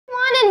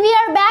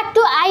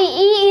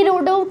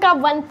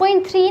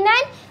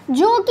Q.no.1.39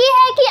 जो कि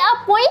है कि a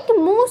point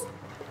moves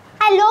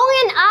along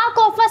an arc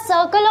of a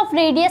circle of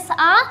radius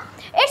r.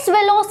 Its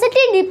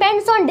velocity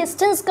depends on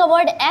distance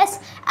covered s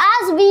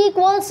as v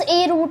equals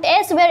a root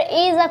s, where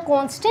a is a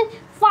constant.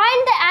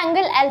 Find the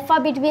angle alpha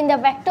between the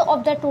vector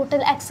of the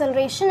total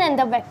acceleration and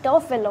the vector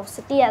of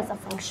velocity as a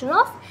function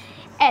of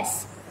s.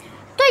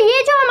 तो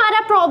ये जो हमारा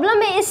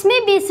problem है इसमें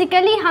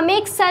basically हमें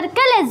एक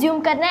circle assume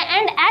करना है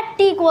and eight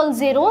t equal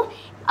 0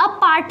 a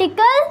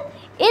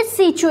particle is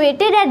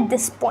situated at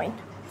this point.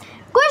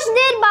 कुछ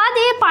देर बाद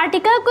ये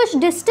पार्टिकल कुछ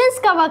डिस्टेंस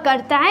कवर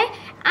करता है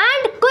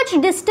एंड कुछ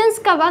डिस्टेंस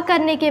कवर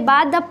करने के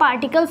बाद the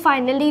particle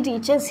finally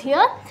reaches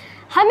here.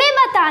 हमें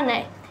बताना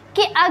है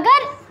कि अगर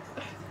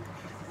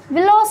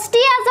velocity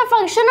as a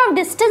function of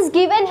distance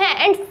given है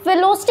and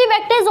velocity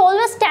vector is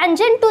always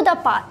tangent to the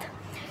path.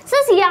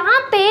 सो यहाँ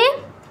पे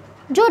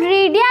जो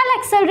रेडियल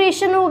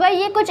एक्सेलरेशन होगा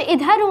ये कुछ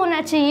इधर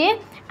होना चाहिए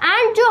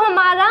एंड जो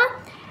हमारा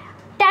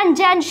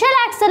टेंजेंशियल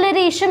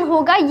एक्सेलरेशन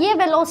होगा ये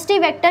वेलोसिटी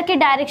वेक्टर के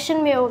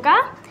डायरेक्शन में होगा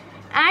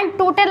and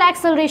total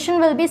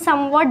acceleration will be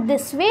somewhat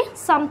this way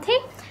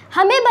something.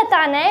 हमें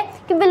बताना है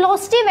कि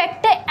वेलोसिटी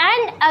वेक्टर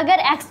एंड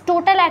अगर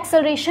टोटल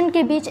एक्सेलरेशन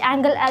के बीच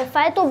एंगल अल्फा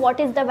है तो what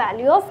is the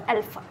value of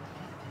alpha,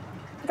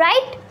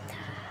 right.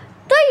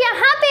 तो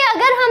यहाँ पे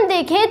अगर हम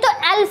देखें तो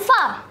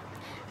alpha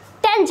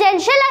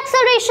tangential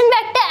acceleration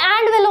vector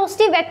and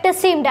velocity vector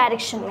same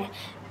direction में.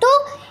 तो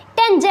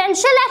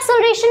tangential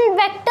acceleration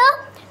vector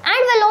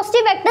and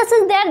velocity vector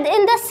is there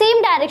in the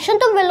same direction.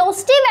 तो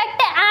velocity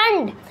vector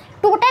and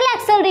total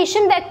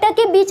acceleration vector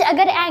के बीच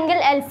अगर एंगल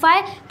अल्फा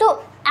है तो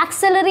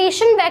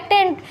acceleration vector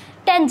and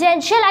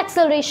tangential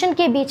acceleration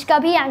के बीच का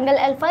भी एंगल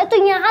अल्फा है. तो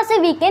यहाँ से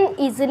we can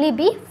easily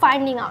be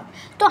finding out.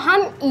 तो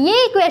हम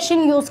ये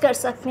इक्वेशन यूज कर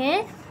सकते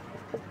हैं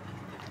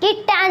कि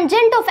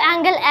टेंजेंट ऑफ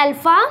एंगल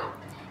अल्फा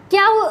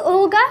क्या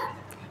होगा.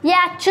 ये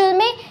एक्चुअल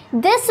में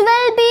this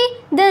will be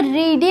the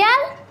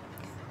radial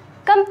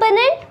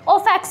component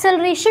of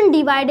acceleration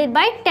divided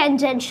by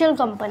tangential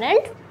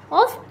component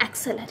of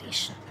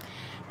acceleration.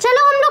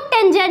 चलो हम लोग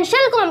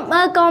टेंजेंशियल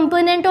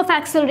कंपोनेंट ऑफ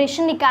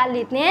एक्सेलरेशन निकाल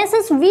लेते हैं.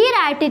 Since we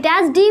write it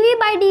as dv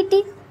by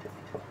dt.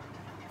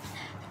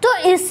 तो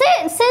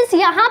इससे सिंस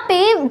यहाँ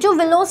पे जो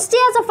velocity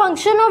as a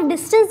function of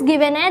distance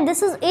given है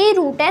this is a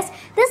root s,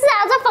 this is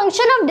as a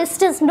function of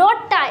distance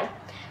not time.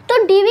 तो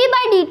dv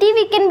by dt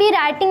we can be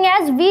writing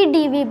as v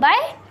dv by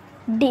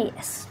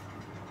ds.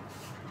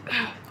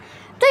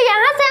 तो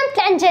यहाँ से हम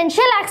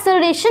tangential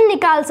acceleration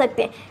निकाल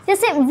सकते हैं.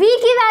 जैसे v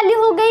की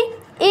वैल्यू हो गई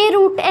a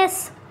root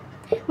s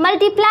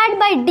multiplied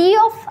by d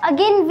of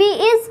again v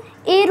is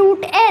a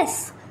root s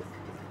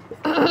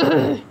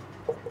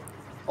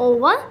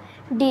over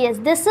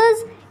ds. This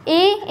is a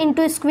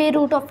into square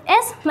root of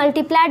s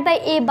multiplied by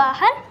a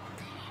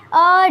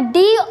बाहर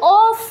d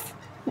of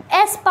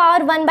s power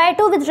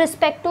 1/2 with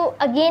respect to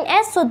again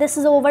s. So this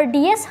is over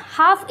ds.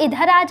 Half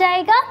इधर आ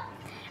जाएगा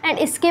and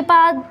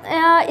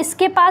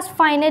इसके पास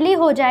finally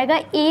हो जाएगा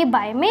a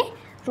bye में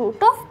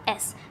root of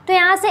s. तो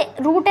यहाँ से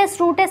रूट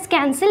एस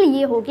कैंसिल,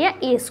 ये हो गया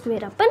a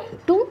square upon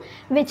 2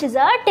 which is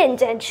a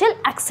tangential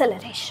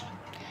acceleration.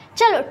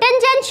 चलो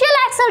टेंजेंशियल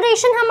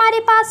एक्सेलरेशन हमारे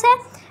पास है.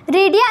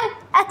 रेडियल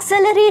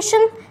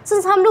एक्सेलरेशन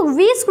सिंस हम लोग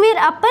v स्क्वेयर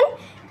अपन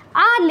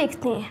r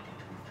लिखते हैं,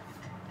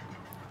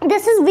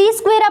 this is v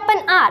square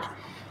upon r.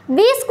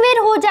 v square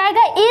हो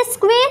जाएगा a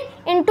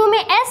स्क्वेयर इंटू में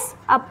s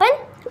अपन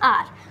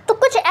r. तो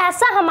कुछ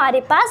ऐसा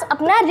हमारे पास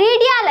अपना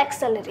रेडियल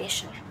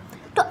एक्सेलरेशन है.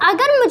 तो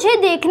अगर मुझे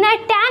देखना है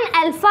tan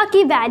अल्फा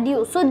की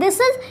value, so this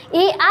is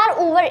A R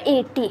over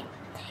A T.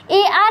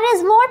 A R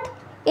is what?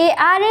 A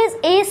R is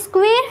a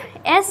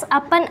square S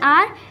upon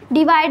are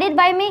divided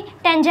by में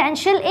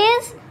tangential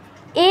is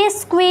a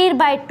square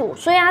by 2.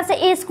 सो यहाँ से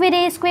ए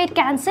स्क्वेयर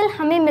कैंसिल,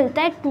 हमें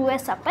मिलता है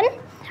 2s upon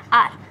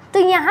are. तो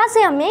यहाँ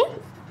से हमें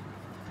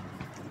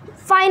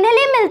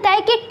फाइनली मिलता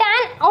है कि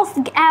tan of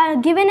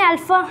given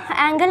alpha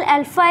angle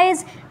alpha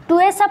is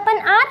 2s upon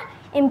are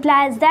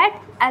implies that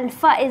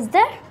alpha is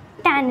the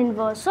tan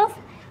inverse of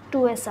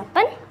 2s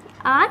upon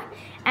r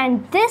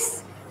and this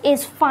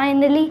is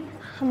finally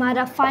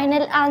हमारा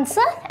final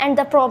answer and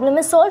the problem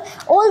is solve.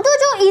 Although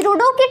जो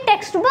Irodov की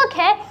text book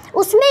है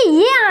उसमें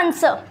ये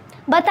answer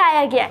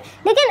बताया गया है,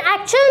 लेकिन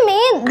एक्चुअल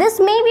में दिस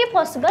मे बी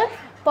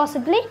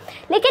पॉसिबली,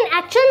 लेकिन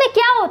एक्चुअल में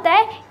क्या होता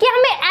है कि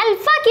हमें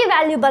अल्फा की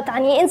वैल्यू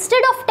बतानी है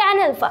इंस्टेड ऑफ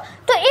tan अल्फा.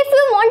 तो if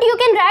you want you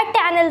can write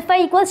tan alpha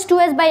equals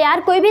 2s by r.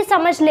 कोई भी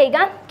समझ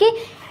लेगा कि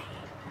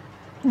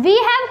we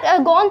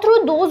have gone through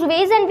those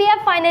ways and we have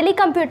finally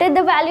computed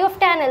the value of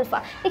tan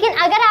alpha. लेकिन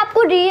अगर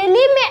आपको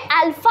really में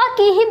अल्फा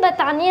की ही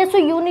बतानी है,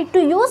 so you need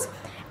to use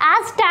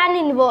as tan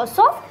inverse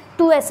of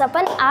 2s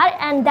upon r,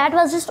 and that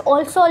was just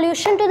all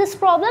solution to this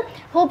problem.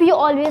 Hope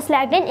you always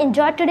liked and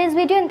enjoyed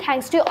today's video, and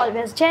thanks to you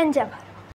always. Jai Hind.